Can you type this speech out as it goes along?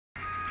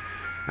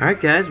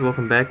Alright guys,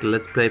 welcome back to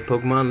Let's Play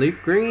Pokemon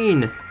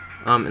LeafGreen.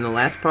 In the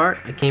last part,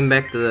 I came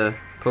back to the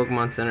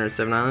Pokemon Center at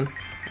 7 Island,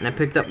 and I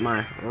picked up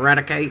my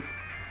Raticate.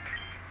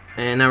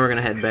 And now we're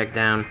gonna head back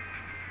down.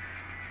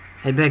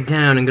 Head back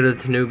down and go to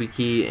the Tanobi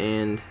Key,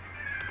 and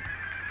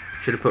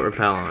should have put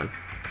Repel on.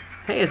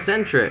 Hey,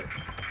 Eccentric!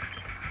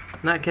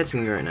 Not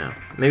catching you right now.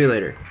 Maybe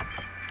later.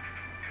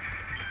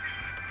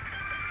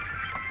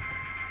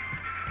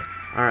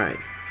 Alright.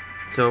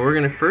 So we're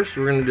gonna do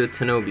a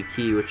Tanobi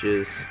Key, which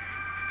is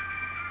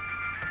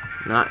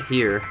not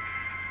here,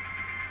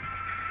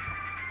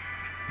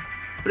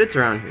 but it's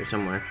around here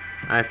somewhere.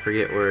 I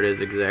forget where it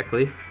is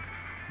exactly.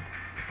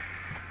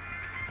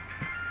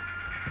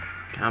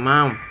 Come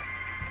on.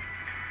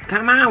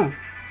 Come on!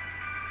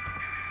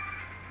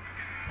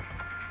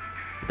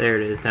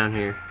 There it is, down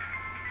here.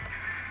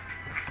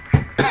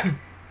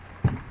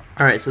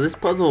 Alright, so this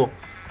puzzle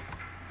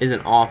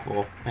isn't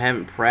awful. I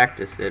haven't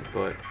practiced it,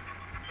 but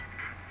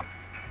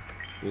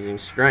using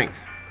strength.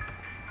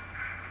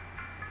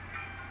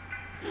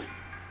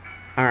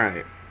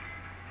 Alright.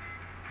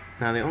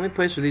 Now the only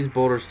place for these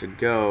boulders to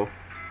go,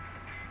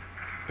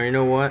 or you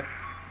know what?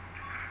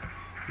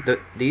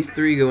 These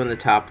three go in the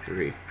top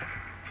three.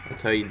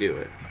 That's how you do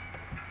it.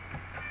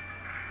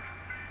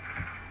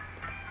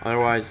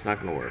 Otherwise, it's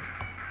not going to work.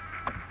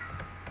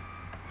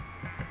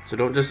 So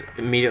don't just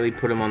immediately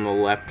put them on the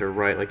left or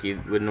right like you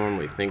would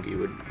normally think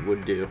you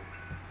would do.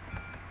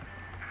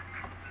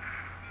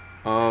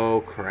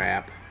 Oh,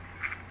 crap.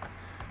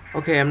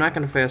 Okay, I'm not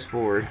going to fast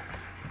forward.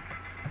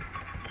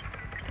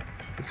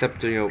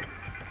 Except to, you know,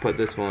 put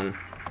this one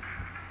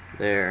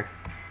there.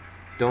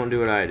 Don't do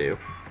what I do.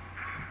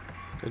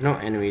 There's no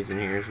enemies in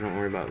here, so don't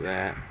worry about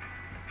that.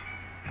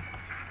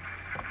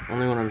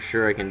 Only when I'm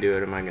sure I can do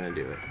it am I going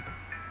to do it.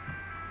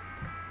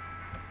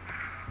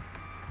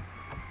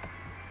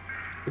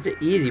 It's an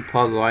easy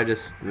puzzle, I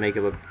just make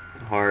it look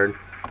hard.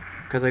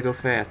 Because I go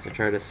fast, I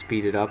try to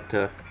speed it up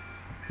to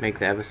make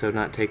the episode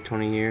not take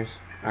 20 years.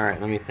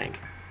 Alright, let me think.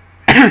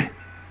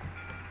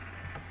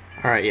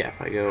 Alright, yeah,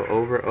 if I go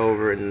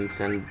over, and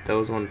send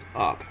those ones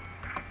up.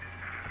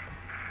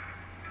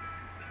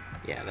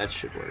 Yeah, that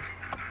should work.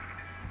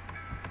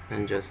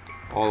 And just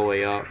all the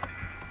way up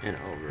and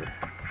over.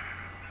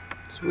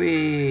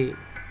 Sweet!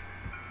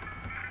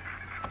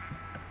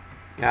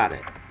 Got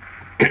it.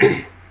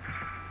 And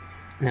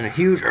then a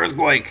huge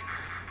earthquake!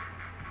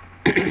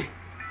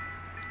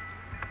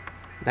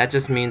 That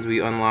just means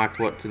we unlocked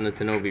what's in the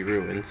Tanobi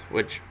ruins,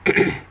 which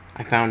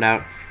I found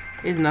out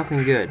is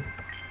nothing good.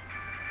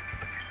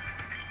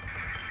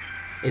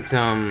 It's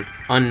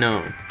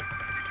unknown,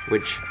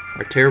 which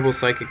are terrible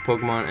psychic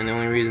Pokemon, and the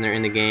only reason they're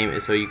in the game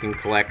is so you can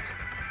collect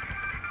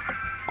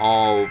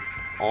all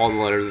the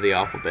letters of the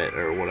alphabet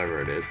or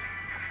whatever it is.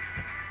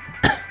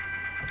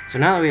 So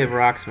now that we have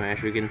Rock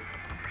Smash, we can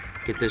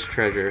get this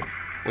treasure,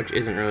 which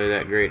isn't really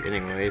that great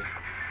anyways.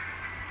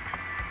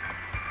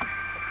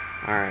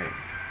 Alright.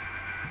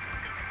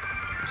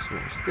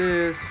 Smash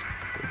this,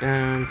 go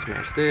down,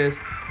 smash this,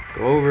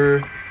 go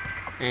over,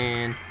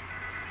 and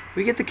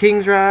we get the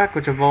King's Rock,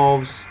 which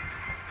evolves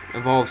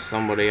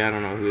somebody. I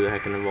don't know who the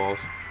heck it evolves.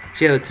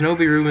 So yeah, the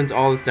Tanobi ruins,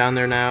 all that's down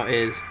there now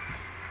is...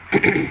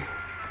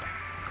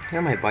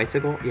 Hear my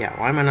bicycle? Yeah,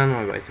 why am I not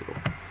on my bicycle?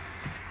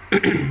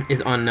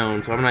 Is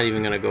unknown, so I'm not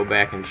even going to go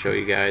back and show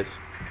you guys.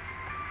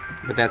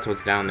 But that's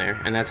what's down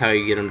there, and that's how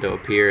you get them to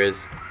appear, is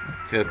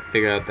to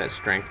figure out that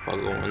strength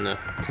puzzle in the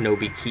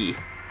Tanobi Key.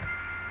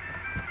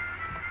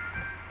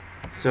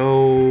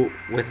 So,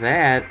 with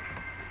that,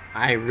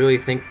 I really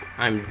think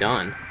I'm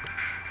done.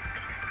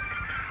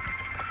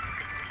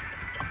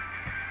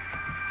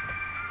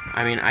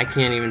 I mean, I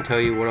can't even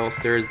tell you what else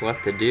there is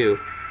left to do.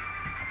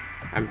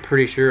 I'm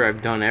pretty sure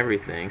I've done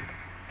everything.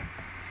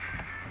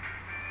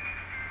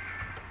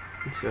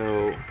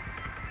 So,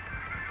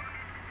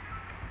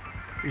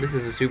 this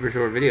is a super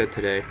short video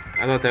today.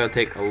 I thought that would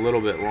take a little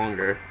bit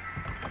longer.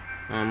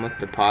 Let's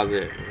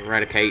deposit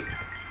Raticate.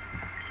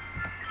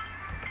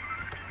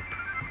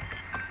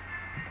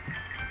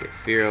 Get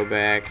Fearow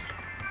back.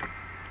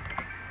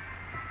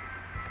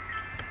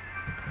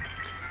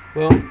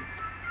 Well,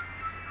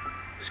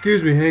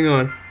 excuse me, hang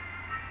on.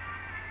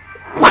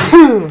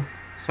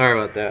 Sorry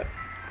about that.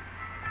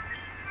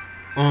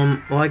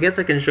 Well, I guess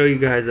I can show you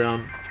guys,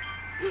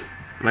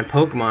 my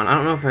Pokemon. I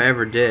don't know if I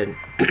ever did.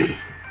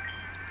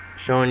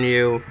 Showing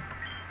you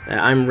that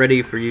I'm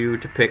ready for you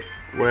to pick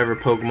whatever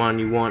Pokemon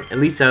you want, at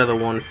least out of the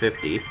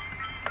 150.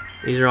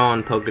 These are all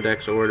in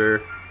Pokedex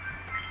order.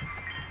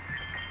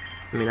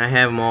 I mean, I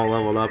have them all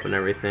leveled up and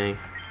everything.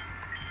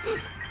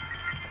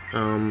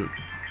 I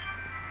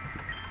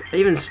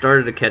even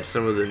started to catch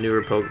some of the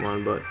newer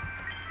Pokemon, but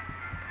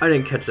I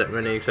didn't catch that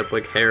many except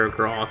like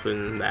Heracross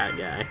and that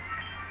guy.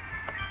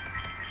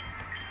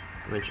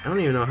 Which I don't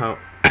even know how.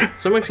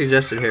 Someone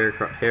suggested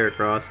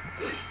Heracross.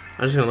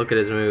 I'm just gonna look at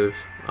his moves.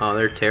 Oh,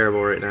 they're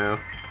terrible right now.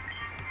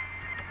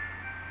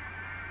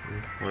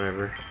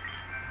 Whatever.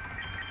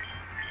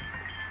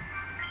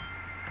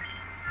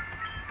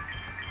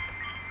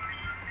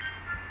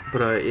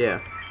 But yeah.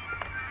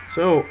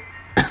 So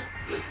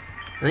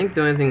I think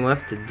the only thing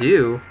left to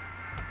do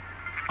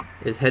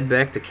is head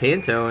back to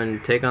Kanto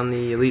and take on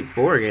the Elite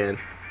Four again.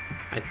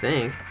 I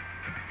think.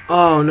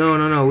 Oh,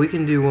 no, we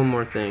can do one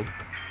more thing.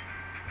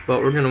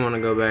 But we're going to want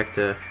to go back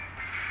to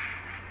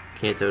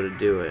Kanto to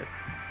do it.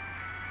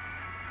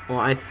 Well,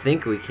 I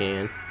think we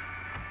can.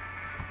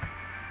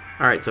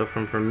 Alright, so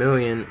from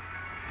Vermilion,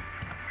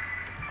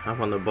 hop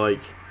on the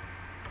bike.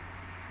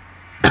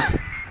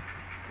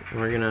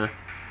 We're going to...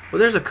 Well,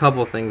 there's a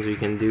couple things we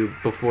can do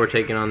before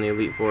taking on the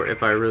Elite Four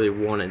if I really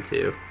wanted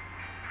to.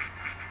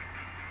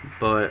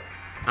 But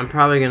I'm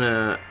probably going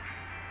to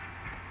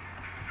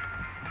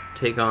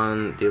take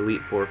on the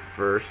Elite Four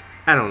first.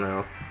 I don't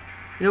know.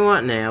 You know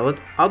what? Nah,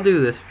 I'll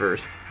do this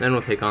first. Then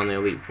we'll take on the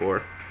Elite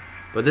Four.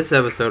 But this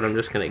episode, I'm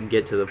just going to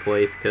get to the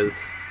place because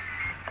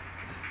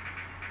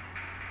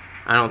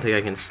I don't think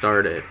I can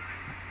start it.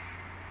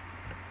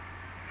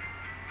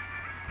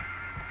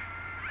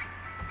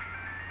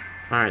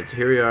 Alright, so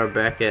here we are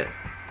back at...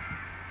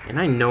 And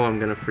I know I'm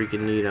going to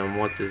freaking need,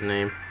 what's his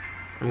name?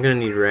 I'm going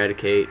to need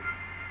Eradicate.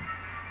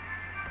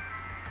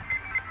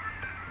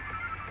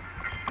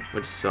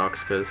 Which sucks,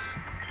 because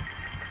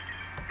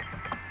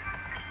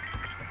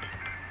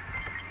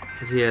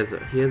he has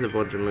a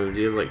bunch of moves.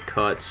 He has like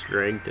Cut,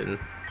 Strength, and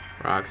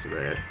Rock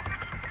Smash.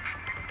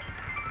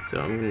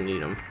 So I'm going to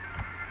need him.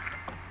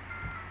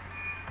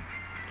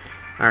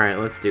 Alright,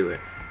 let's do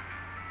it.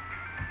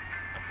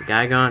 The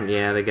guy gone?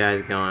 Yeah, the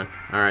guy's gone.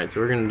 Alright, so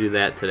we're gonna do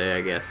that today,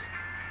 I guess.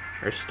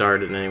 Or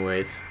start it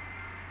anyways.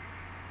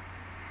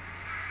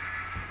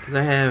 Because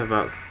I have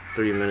about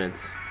 3 minutes.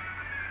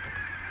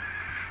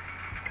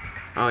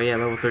 Oh yeah,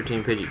 level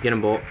 13 Pidgey. Get him,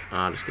 Bolt.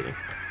 Oh, just kidding.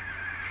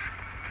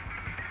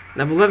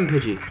 Level 11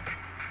 Pidgey.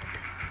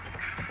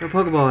 Go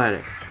Pokeball at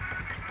it.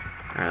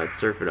 Alright, let's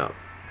surf it up.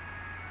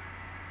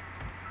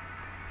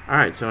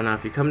 Alright, so now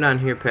if you come down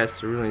here past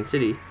Cerulean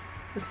City,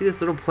 let's see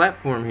this little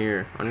platform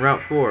here on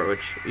Route 4,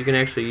 which you can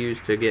actually use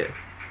to get...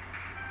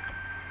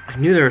 I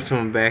knew there was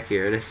someone back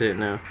here, I just didn't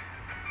know.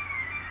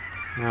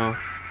 Well,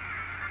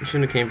 I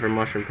shouldn't have came for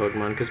Mushroom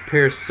Pokemon, because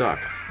pairs suck.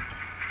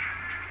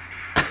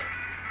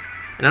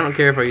 And I don't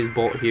care if I use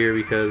Bolt here,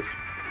 because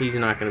he's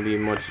not going to be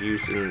much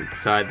use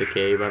inside the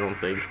cave, I don't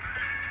think.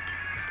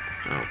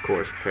 Oh, of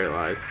course,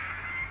 Paralyzed.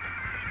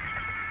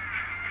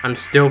 I'm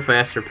still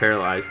faster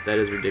Paralyzed, that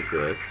is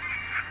ridiculous.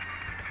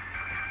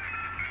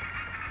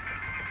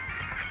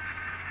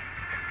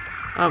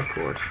 Of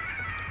course.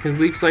 His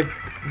Leech Life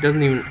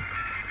doesn't even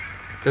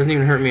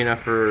hurt me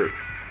enough for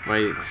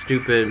my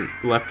stupid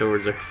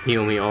leftovers to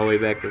heal me all the way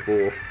back to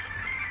full.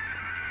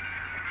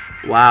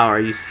 Wow, are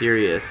you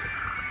serious?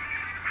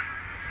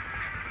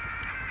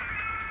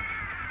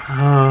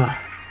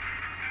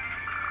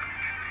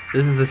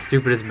 This is the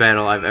stupidest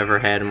battle I've ever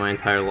had in my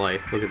entire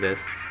life. Look at this.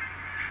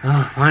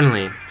 Oh,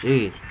 finally.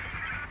 Jeez.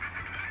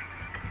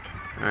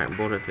 Alright,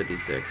 Bolt at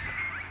 56.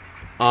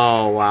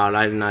 Oh, wow,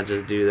 I did not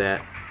just do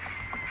that.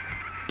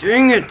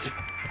 Dang it!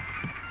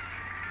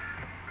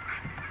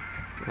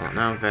 Well,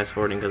 now I'm fast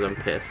forwarding because I'm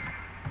pissed.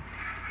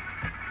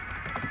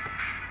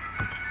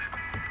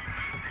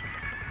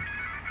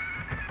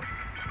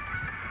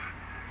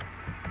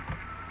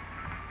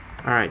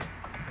 Alright.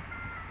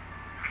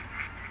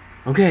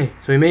 Okay,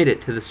 so we made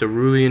it to the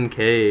Cerulean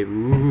Cave.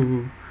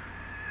 Ooh.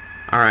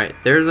 Alright,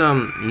 there's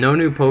no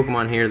new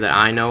Pokemon here that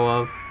I know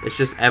of. It's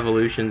just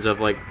evolutions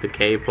of like the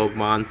cave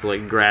Pokemon, so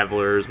like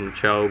Gravelers and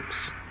Chokes.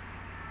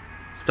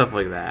 Stuff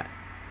like that.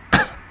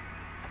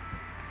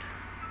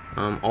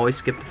 Always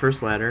skip the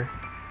first ladder.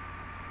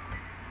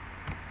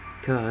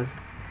 Because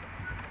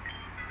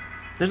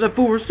there's a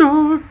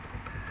 4-star!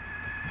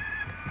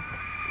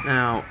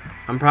 Now,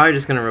 I'm probably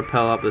just going to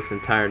rappel up this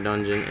entire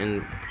dungeon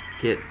and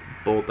get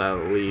Bolt out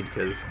of the lead,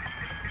 because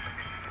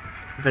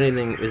if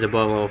anything is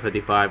above level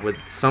 55, with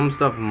some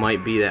stuff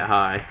might be that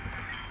high.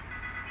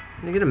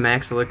 Can I get a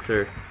max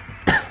elixir?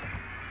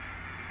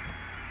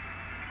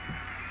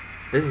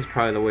 This is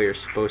probably the way you're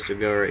supposed to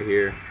go right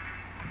here.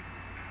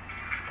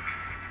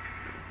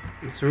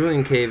 The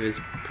Cerulean Cave is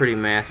pretty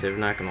massive,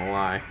 not gonna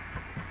lie.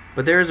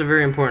 But there is a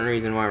very important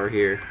reason why we're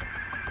here.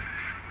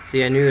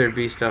 See, I knew there'd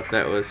be stuff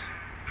that was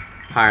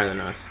higher than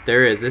us.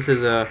 There is. This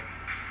is a...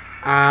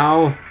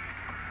 Ow!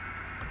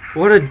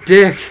 What a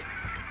dick!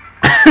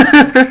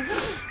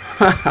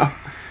 Wow.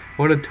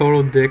 What a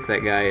total dick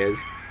that guy is.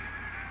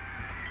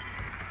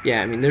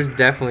 Yeah, I mean, there's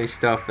definitely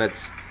stuff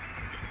that's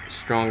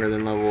stronger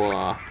than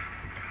level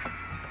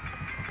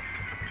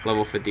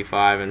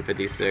 55 and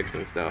 56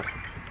 and stuff.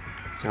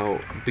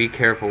 So be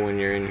careful when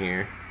you're in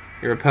here.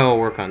 Your repel will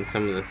work on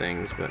some of the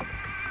things, but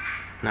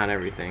not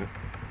everything.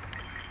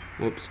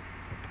 Whoops.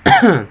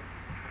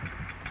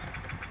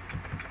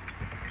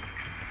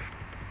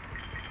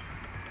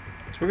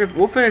 So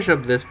we'll finish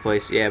up this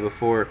place, yeah,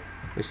 before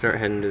we start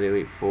heading to the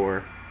Elite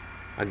Four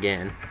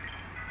again.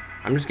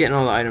 I'm just getting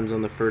all the items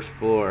on the first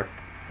floor.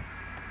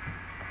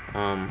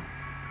 You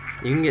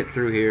can get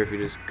through here if you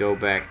just go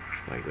back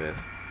like this.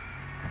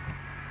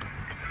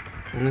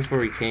 And this is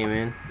where we came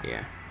in?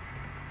 Yeah.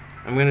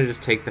 I'm gonna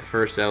just take the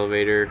first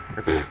elevator,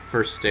 or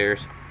first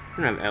stairs.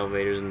 I don't have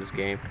elevators in this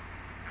game.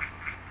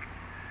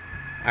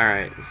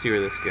 Alright, let's see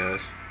where this goes.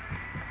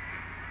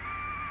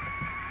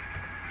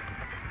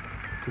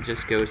 It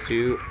just goes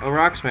to a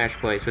rock smash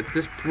place, but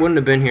this wouldn't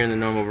have been here in the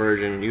normal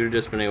version. You would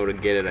have just been able to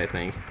get it, I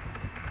think.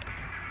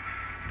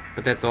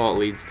 But that's all it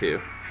leads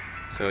to.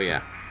 So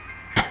yeah.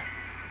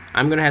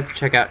 I'm gonna have to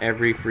check out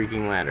every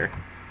freaking ladder.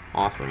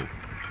 Awesome.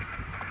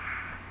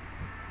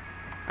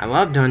 I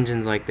love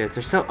dungeons like this.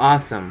 They're so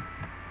awesome.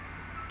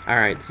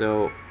 Alright,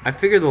 so I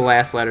figured the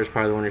last ladder is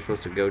probably the one you're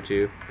supposed to go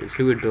to. Because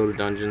who would build a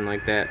dungeon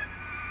like that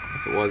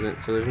if it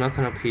wasn't? So there's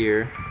nothing up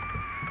here.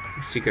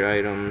 Secret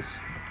items.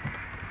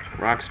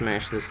 Rock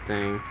smash this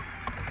thing.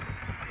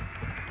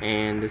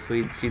 And this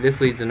leads, see, this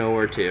leads to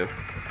nowhere too.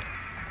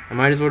 I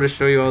might as well just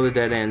show you all the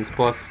dead ends.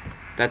 Plus,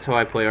 that's how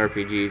I play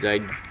RPGs. I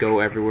go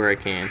everywhere I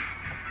can.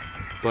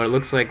 But it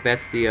looks like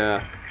that's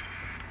the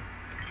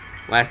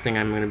last thing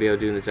I'm going to be able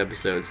to do in this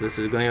episode. So this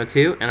is Glenio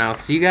 2, and I'll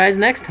see you guys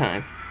next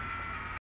time.